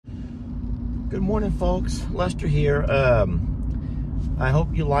Good morning, folks. Lester here. I hope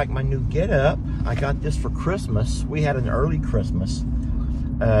you like my new get-up. I got this for Christmas. We had an early Christmas.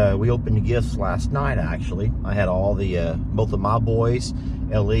 We opened the gifts last night, actually. I had all the both of my boys,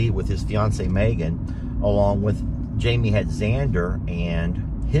 Ellie with his fiance Megan, along with Jamie had Xander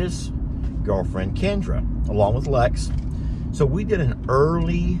and his girlfriend Kendra, along with Lex. So we did an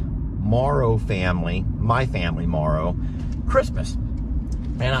early Morrow family, my family Morrow, Christmas.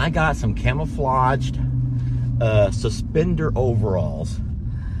 And I got some camouflaged suspender overalls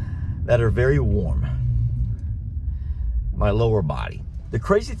that are very warm. My lower body. The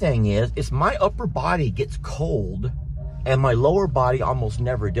crazy thing is my upper body gets cold and my lower body almost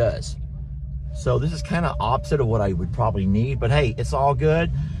never does. So this is kind of opposite of what I would probably need, but hey, it's all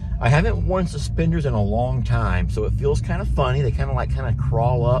good. I haven't worn suspenders in a long time, so it feels kind of funny. They kind of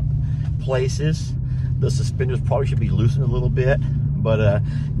crawl up places. The suspenders probably should be loosened a little bit. But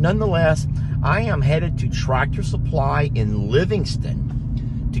nonetheless, I am headed to Tractor Supply in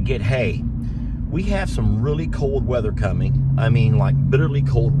Livingston to get hay. We have some really cold weather coming. I mean, like bitterly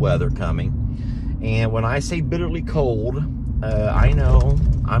cold weather coming. And when I say bitterly cold, I know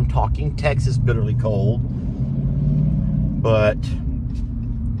I'm talking Texas bitterly cold. But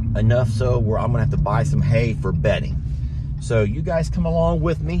enough so where I'm gonna have to buy some hay for bedding. So you guys come along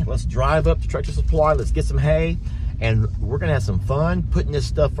with me. Let's drive up to Tractor Supply. Let's get some hay. And we're gonna have some fun putting this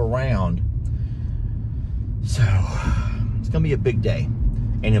stuff around. So it's gonna be a big day,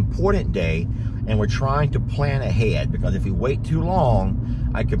 an important day, and we're trying to plan ahead, because if we wait too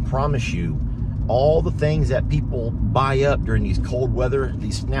long, I can promise you all the things that people buy up during these cold weather,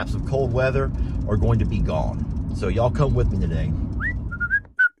 these snaps of cold weather, are going to be gone. So y'all come with me today.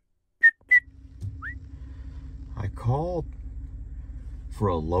 I called for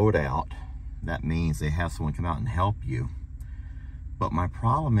a loadout. That means they have someone come out and help you. But my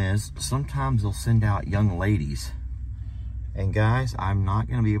problem is sometimes they'll send out young ladies. And guys, I'm not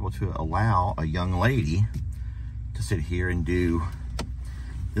going to be able to allow a young lady to sit here and do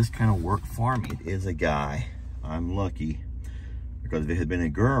this kind of work for me. It is a guy. I'm lucky, because if it had been a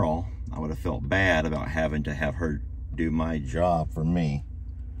girl, I would have felt bad about having to have her do my job for me.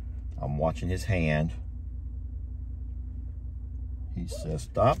 I'm watching his hand. He says,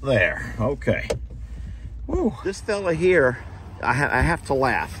 stop there. Okay. Woo. This fella here, I have to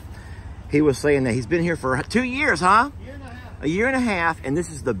laugh. He was saying that he's been here for 2 years, huh? A year and a half, and this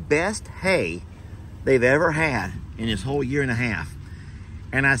is the best hay they've ever had in his whole year and a half.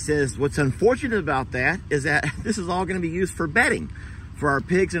 And I says, what's unfortunate about that is that this is all going to be used for bedding for our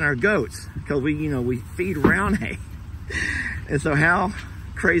pigs and our goats, because we feed round hay. And so how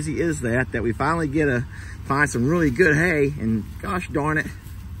crazy is that we finally get to find some really good hay, and gosh darn it,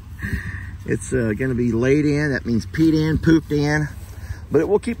 it's going to be laid in. That means peed in, pooped in, but it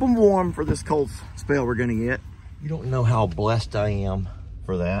will keep them warm for this cold spell we're going to get. You don't know how blessed I am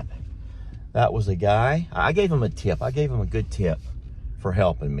for that. That was a guy. I gave him a tip. I gave him a good tip for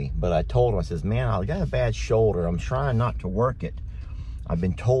helping me, but I told him, I says, man, I got a bad shoulder. I'm trying not to work it. I've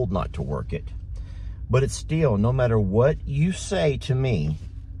been told not to work it, but it's still, no matter what you say to me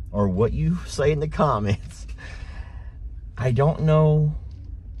or what you say in the comments, I don't know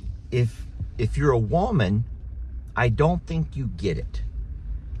if you're a woman, I don't think you get it.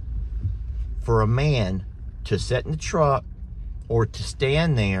 For a man to sit in the truck or to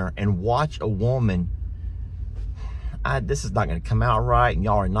stand there and watch a woman, this is not going to come out right, and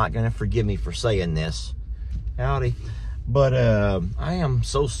y'all are not going to forgive me for saying this. Howdy. But I am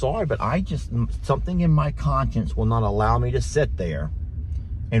so sorry, but something in my conscience will not allow me to sit there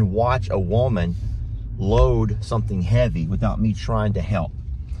and watch a woman load something heavy without me trying to help.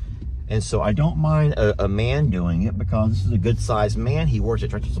 And so I don't mind a man doing it, because this is a good-sized man. He works at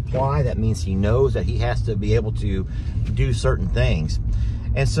Tractor Supply. That means he knows that he has to be able to do certain things.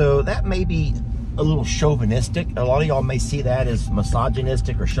 And so that may be a little chauvinistic. A lot of y'all may see that as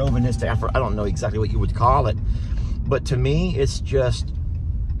misogynistic or chauvinistic. I don't know exactly what you would call it. But to me, it's just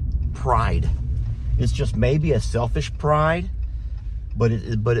pride. It's just maybe a selfish pride, but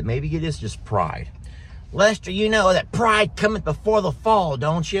maybe it is just pride. Lester, you know that pride cometh before the fall,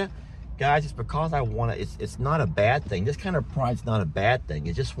 don't you? Guys, it's because I want to, it's not a bad thing. This kind of pride's not a bad thing.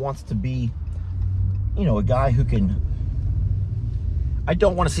 It just wants to be, a guy who can, I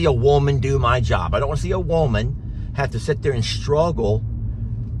don't want to see a woman do my job. I don't want to see a woman have to sit there and struggle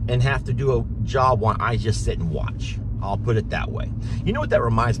and have to do a job while I just sit and watch. I'll put it that way. You know what that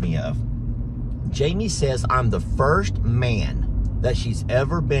reminds me of? Jamie says I'm the first man that she's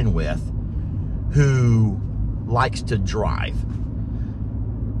ever been with who likes to drive.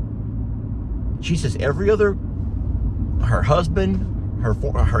 She says every other, her husband,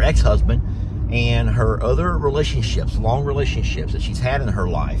 her ex-husband, and her other relationships, long relationships that she's had in her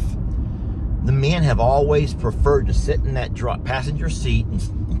life, the men have always preferred to sit in that passenger seat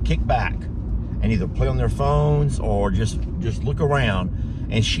and kick back and either play on their phones or just look around.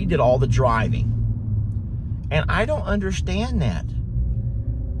 And she did all the driving. And I don't understand that.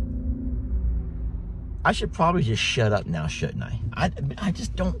 I should probably just shut up now, shouldn't I? I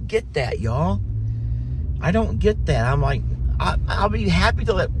just don't get that, y'all. I don't get that. I'm like, I'll be happy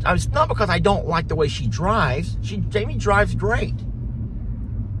to let... It's not because I don't like the way she drives. Jamie drives great.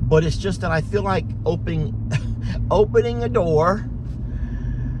 But it's just that I feel like opening a door.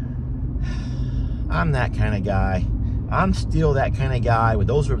 I'm that kind of guy. I'm still that kind of guy.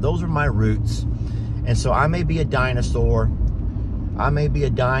 Those are my roots. And so I may be a dinosaur. I may be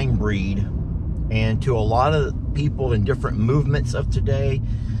a dying breed. And to a lot of people in different movements of today,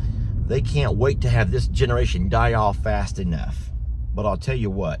 they can't wait to have this generation die off fast enough. But I'll tell you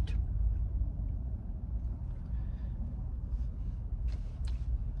what.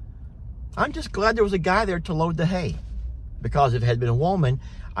 I'm just glad there was a guy there to load the hay. Because if it had been a woman,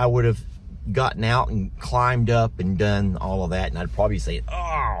 I would have gotten out and climbed up and done all of that. And I'd probably say,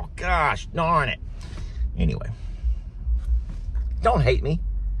 oh, gosh, darn it. Anyway. Don't hate me.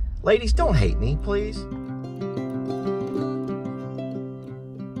 Ladies, don't hate me, please.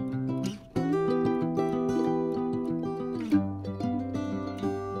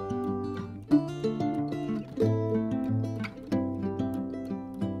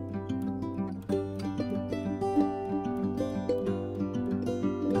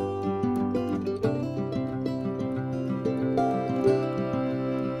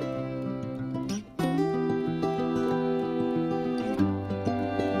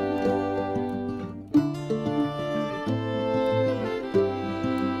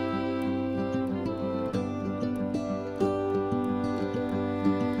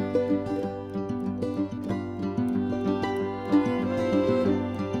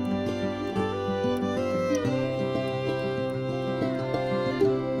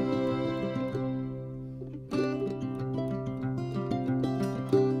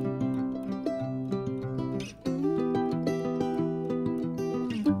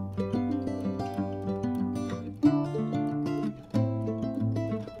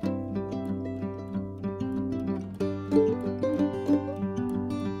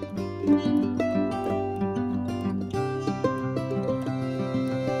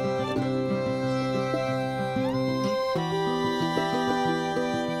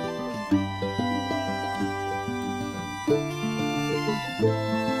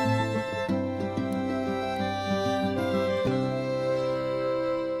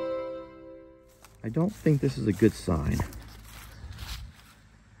 I don't think this is a good sign.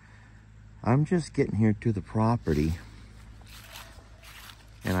 I'm just getting here to the property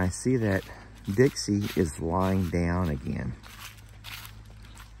and I see that Dixie is lying down again.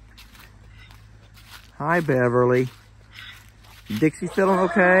 Hi, Beverly. Dixie feeling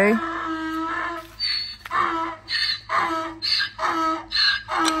okay?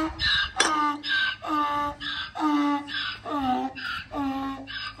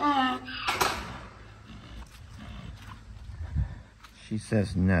 She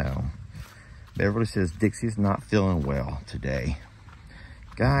says no. Beverly says Dixie's not feeling well today.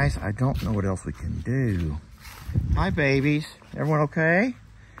 Guys, I don't know what else we can do. Hi, babies. Everyone okay?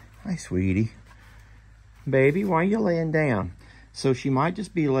 Hi, sweetie. Baby, why are you laying down? So she might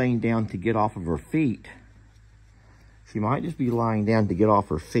just be laying down to get off of her feet. She might just be lying down to get off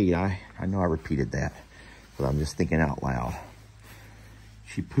her feet. I know I repeated that, but I'm just thinking out loud.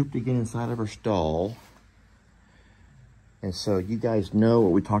 She pooped again inside of her stall. And so you guys know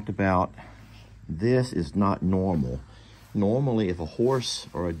what we talked about. This is not normal. Normally, if a horse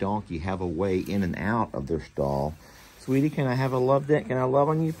or a donkey have a way in and out of their stall, sweetie, can I have a love that? Can I love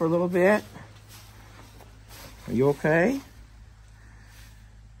on you for a little bit? Are you okay?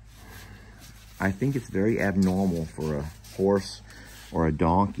 I think it's very abnormal for a horse or a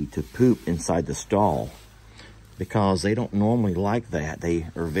donkey to poop inside the stall because they don't normally like that. They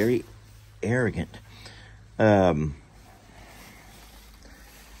are very arrogant.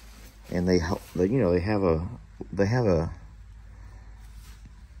 And they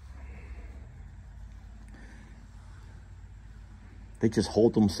just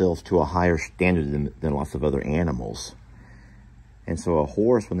hold themselves to a higher standard than lots of other animals. And so a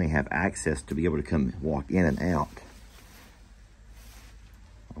horse, when they have access to be able to come walk in and out,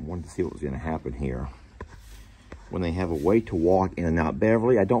 I wanted to see what was going to happen here. When they have a way to walk in and out.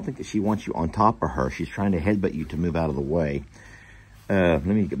 Beverly, I don't think that she wants you on top of her. She's trying to headbutt you to move out of the way. Let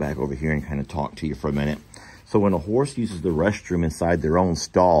me get back over here and kind of talk to you for a minute. So when a horse uses the restroom inside their own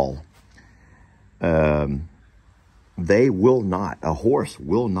stall, they will not, a horse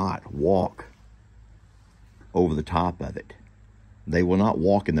will not walk over the top of it. They will not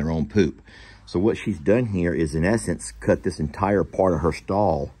walk in their own poop. So what she's done here is, in essence, cut this entire part of her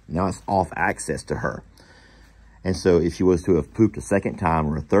stall. Now it's off access to her. And so if she was to have pooped a second time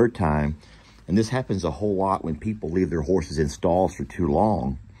or a third time, and this happens a whole lot when people leave their horses in stalls for too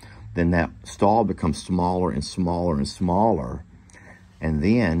long, then that stall becomes smaller and smaller and smaller. And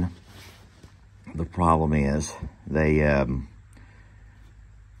then the problem is they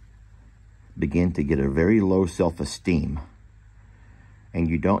begin to get a very low self-esteem. And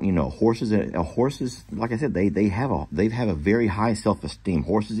you don't, you know, horses, like I said, they have a very high self-esteem.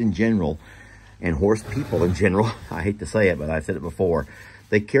 Horses in general, and horse people in general, I hate to say it, but I've said it before,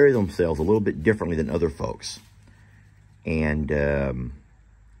 they carry themselves a little bit differently than other folks. And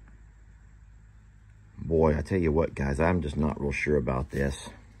boy, I tell you what, guys, I'm just not real sure about this.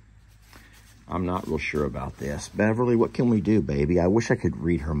 I'm not real sure about this. Beverly, what can we do, baby? I wish I could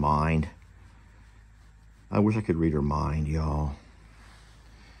read her mind. I wish I could read her mind, y'all.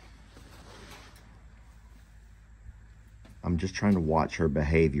 I'm just trying to watch her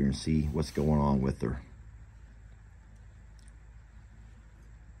behavior and see what's going on with her.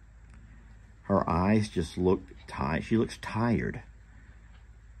 Her eyes just look tired. She looks tired.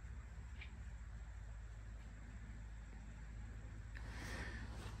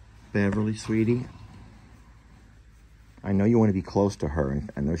 Beverly, sweetie, I know you want to be close to her,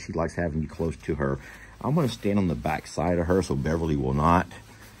 and I know she likes having you close to her. I'm going to stand on the back side of her so Beverly will not.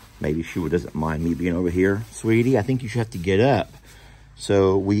 Maybe she doesn't mind me being over here. Sweetie, I think you should have to get up.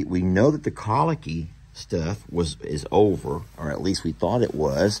 So we know that the colicky stuff is over, or at least we thought it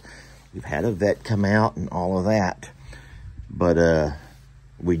was. We've had a vet come out and all of that. But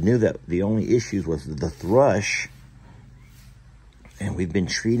we knew that the only issues was the thrush. And we've been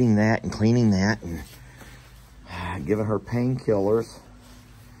treating that and cleaning that and giving her painkillers.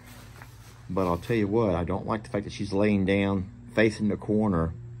 But I'll tell you what, I don't like the fact that she's laying down facing the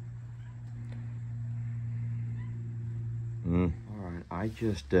corner. All right, I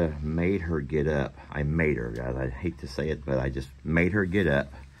just made her get up. I made her, guys. I hate to say it, but I just made her get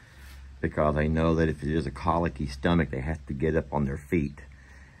up because I know that if it is a colicky stomach, they have to get up on their feet.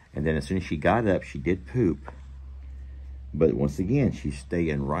 And then as soon as she got up, she did poop. But once again, she's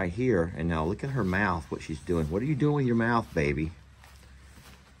staying right here. And now look at her mouth, what she's doing. What are you doing with your mouth, baby?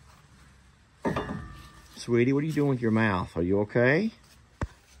 Sweetie, what are you doing with your mouth? Are you okay?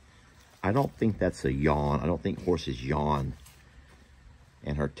 I don't think that's a yawn. I don't think horses yawn.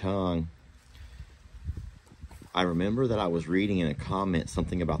 And her tongue. I remember that I was reading in a comment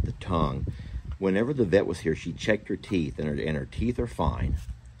something about the tongue. Whenever the vet was here, she checked her teeth, and her teeth are fine.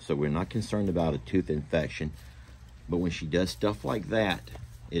 So we're not concerned about a tooth infection. But when she does stuff like that,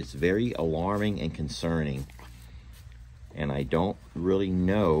 it's very alarming and concerning. And I don't really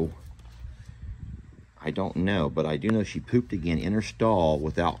know. I don't know, but I do know she pooped again in her stall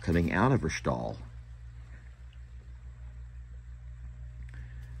without coming out of her stall.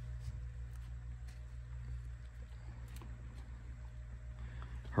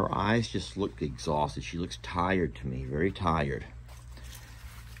 Her eyes just look exhausted. She looks tired to me, very tired.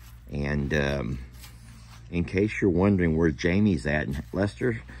 And in case you're wondering where Jamie's at, and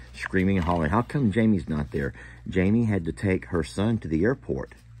Lester's screaming and hollering, how come Jamie's not there? Jamie had to take her son to the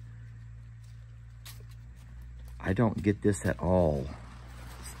airport. I don't get this at all.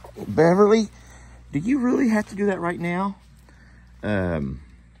 Beverly, do you really have to do that right now?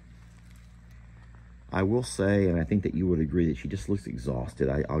 I will say, and I think that you would agree, that she just looks exhausted.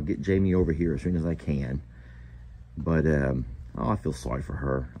 I'll get Jamie over here as soon as I can. But, oh, I feel sorry for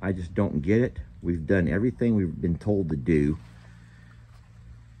her. I just don't get it. We've done everything we've been told to do.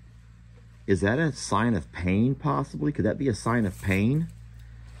 Is that a sign of pain, possibly? Could that be a sign of pain?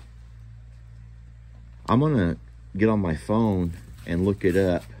 I'm going to get on my phone and look it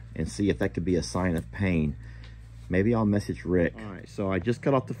up and see if that could be a sign of pain. Maybe I'll message Rick. All right, so I just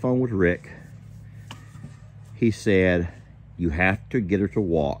got off the phone with Rick. He said, you have to get her to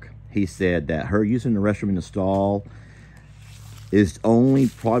walk. He said that her using the restroom in the stall is only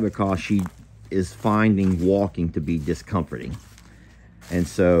probably because she is finding walking to be discomforting. And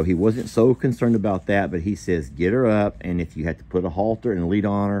so he wasn't so concerned about that, but he says, get her up, and if you have to put a halter and a lead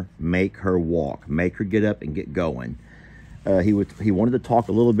on her, make her walk. Make her get up and get going. He wanted to talk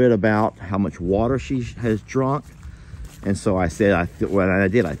a little bit about how much water she has drunk. And so I said, what I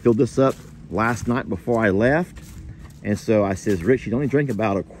did, I filled this up last night before I left. And so I says, Rick, she'd only drink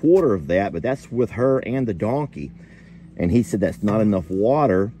about a quarter of that, but that's with her and the donkey. And he said that's not enough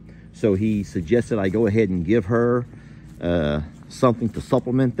water. So he suggested I go ahead and give her something to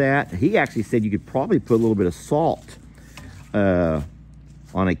supplement that. He actually said you could probably put a little bit of salt on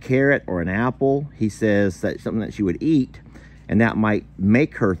a carrot or an apple. He says that's something that she would eat, and that might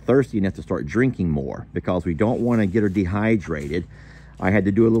make her thirsty enough to start drinking more, because we don't want to get her dehydrated. I had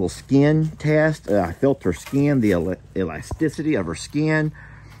to do a little skin test. I felt her skin, the elasticity of her skin,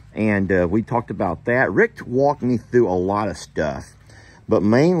 and we talked about that. Rick walked me through a lot of stuff, but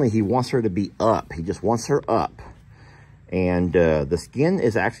mainly he wants her to be up. He just wants her up. And the skin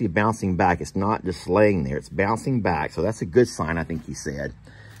is actually bouncing back. It's not just laying there. It's bouncing back. So that's a good sign, I think he said.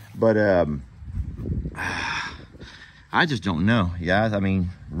 But I just don't know, guys. I mean,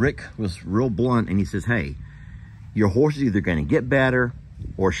 Rick was real blunt, and he says, hey, your horse is either going to get better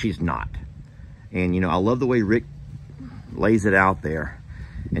or she's not. And, you know, I love the way Rick lays it out there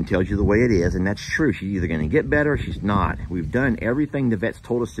and tells you the way it is. And that's true. She's either going to get better or she's not. We've done everything the vets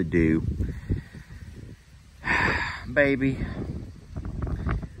told us to do. Baby.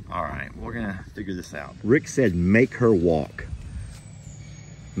 All right, we're going to figure this out. Rick said make her walk.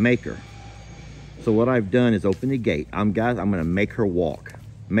 Make her. So what I've done is open the gate. Guys, I'm going to make her walk.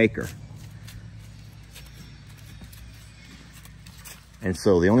 Make her. And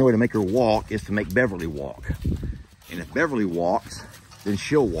so the only way to make her walk is to make Beverly walk. And if Beverly walks, then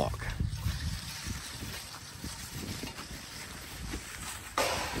she'll walk.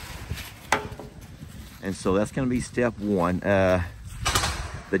 And so that's going to be step one. The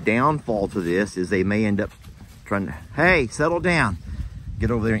downfall to this is they may end up trying to, hey, settle down.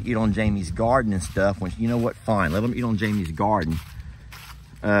 Get over there and eat on Jamie's garden and stuff. When, you know what? Fine. Let them eat on Jamie's garden.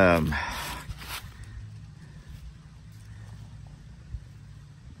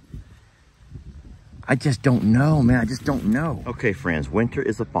 I just don't know, man. I just don't know. Okay, friends, winter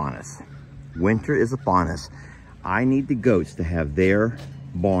is upon us. Winter is upon us. I need the goats to have their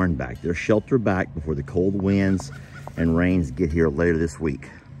barn back, their shelter back before the cold winds and rains get here later this week.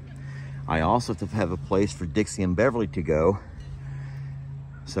 I also have to have a place for Dixie and Beverly to go.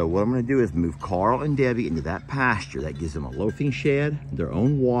 So what I'm going to do is move Carl and Debbie into that pasture. That gives them a loafing shed, their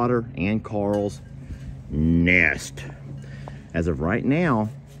own water, and Carl's nest. As of right now,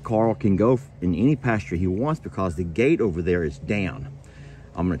 Carl can go in any pasture he wants because the gate over there is down.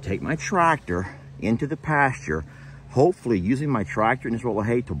 I'm going to take my tractor into the pasture, hopefully using my tractor and this roll of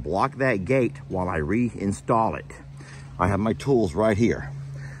hay to block that gate while I reinstall it. I have my tools right here.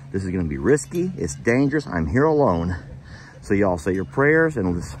 This is going to be risky. It's dangerous. I'm here alone. So y'all say your prayers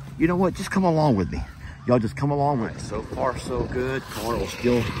and just, you know what? Just come along with me. Y'all just come along with me. So far, so good. Carl's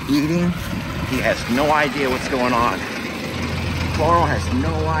still eating. He has no idea what's going on. Carl has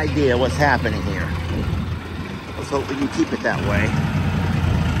no idea what's happening here. Let's hope we can keep it that way.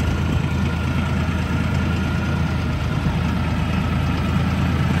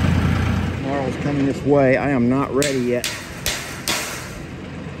 Carl's coming this way. I am not ready yet.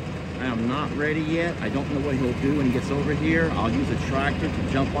 I am not ready yet. I don't know what he'll do when he gets over here. I'll use a tractor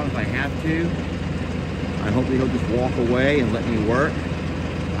to jump on if I have to. I hope he'll just walk away and let me work.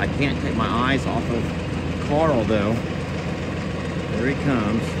 I can't take my eyes off of Carl though. There he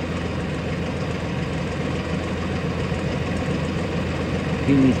comes.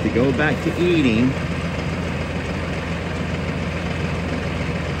 He needs to go back to eating.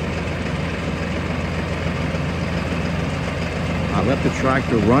 I left the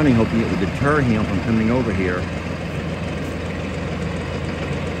tractor running, hoping it would deter him from coming over here.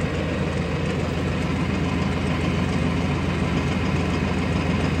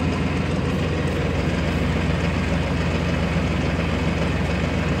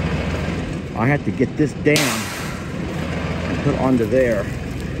 I have to get this down and put onto there.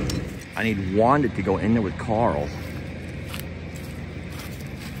 I need Wanda to go in there with Carl.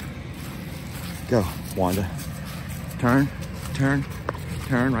 Go, Wanda. Turn, turn,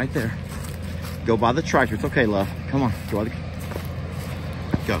 turn right there. Go by the tractor. It's okay, love. Come on. Go.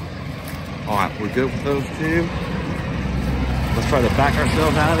 Go. All right, we're good with those two. Let's try to back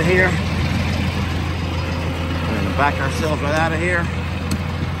ourselves out of here. We're gonna back ourselves right out of here.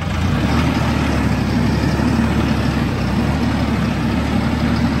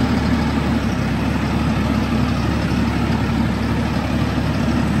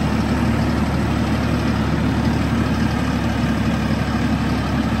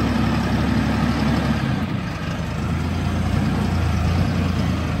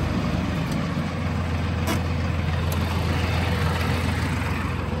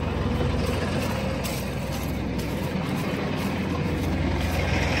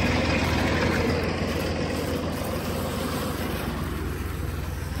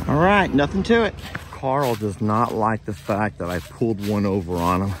 All right, nothing to it. Carl does not like the fact that I pulled one over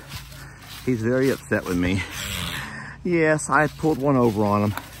on him. He's very upset with me. Yes, I pulled one over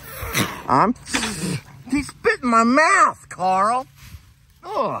on him. He spit in my mouth, Carl.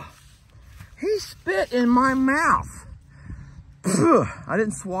 Ugh. He spit in my mouth. I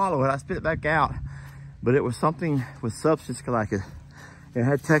didn't swallow it. I spit it back out. But it was something with substance like it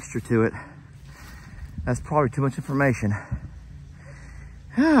had texture to it. That's probably too much information.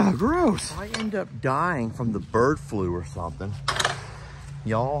 Ah, gross. If I end up dying from the bird flu or something,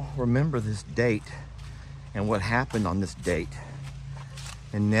 y'all remember this date and what happened on this date.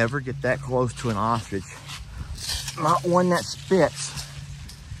 And never get that close to an ostrich. Not one that spits.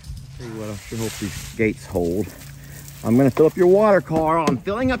 Tell you what, I sure hope these gates hold. I'm gonna fill up your water, Carl. I'm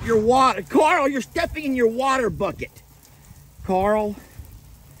filling up your water. Carl, you're stepping in your water bucket. Carl,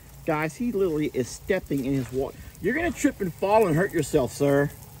 guys, he literally is stepping in his water. You're gonna trip and fall and hurt yourself, sir.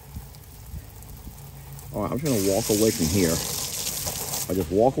 All right, I'm just gonna walk away from here. I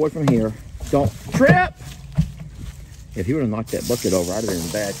just walk away from here. Don't trip. If he would have knocked that bucket over, I'd have been in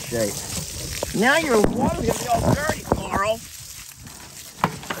bad shape. Now your water's gonna be all dirty, Carl.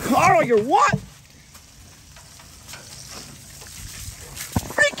 Carl, you're what?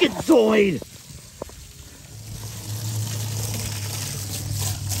 Freaking Zoid!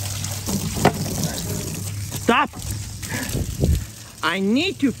 Stop! I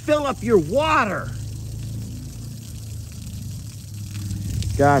need to fill up your water.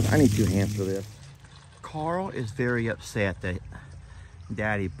 Guys, I need 2 hands for this. Carl is very upset that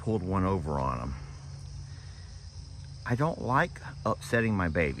Daddy pulled one over on him. I don't like upsetting my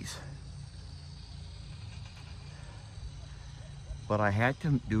babies. But I had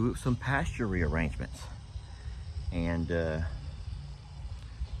to do some pasture rearrangements. And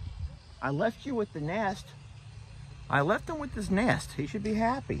I left you with the nest. I left him with his nest. He should be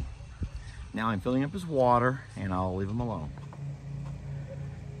happy. Now I'm filling up his water and I'll leave him alone.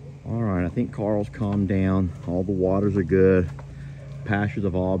 All right, I think Carl's calmed down. All the waters are good. Pastures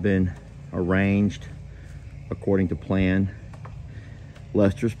have all been arranged according to plan.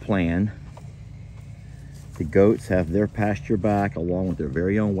 Lester's plan. The goats have their pasture back along with their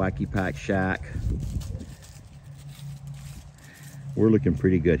very own wacky pack shack. We're looking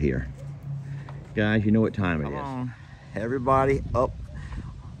pretty good here. Guys, you know what time it is. Come on. Everybody up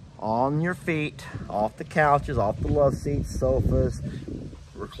on your feet, off the couches, off the love seats, sofas,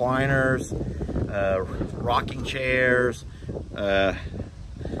 recliners, rocking chairs.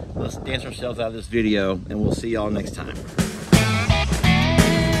 Let's dance ourselves out of this video and we'll see y'all next time.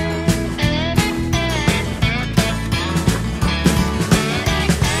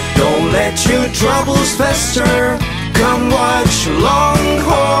 Don't let your troubles fester. Come watch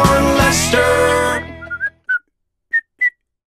Longhorn Lester.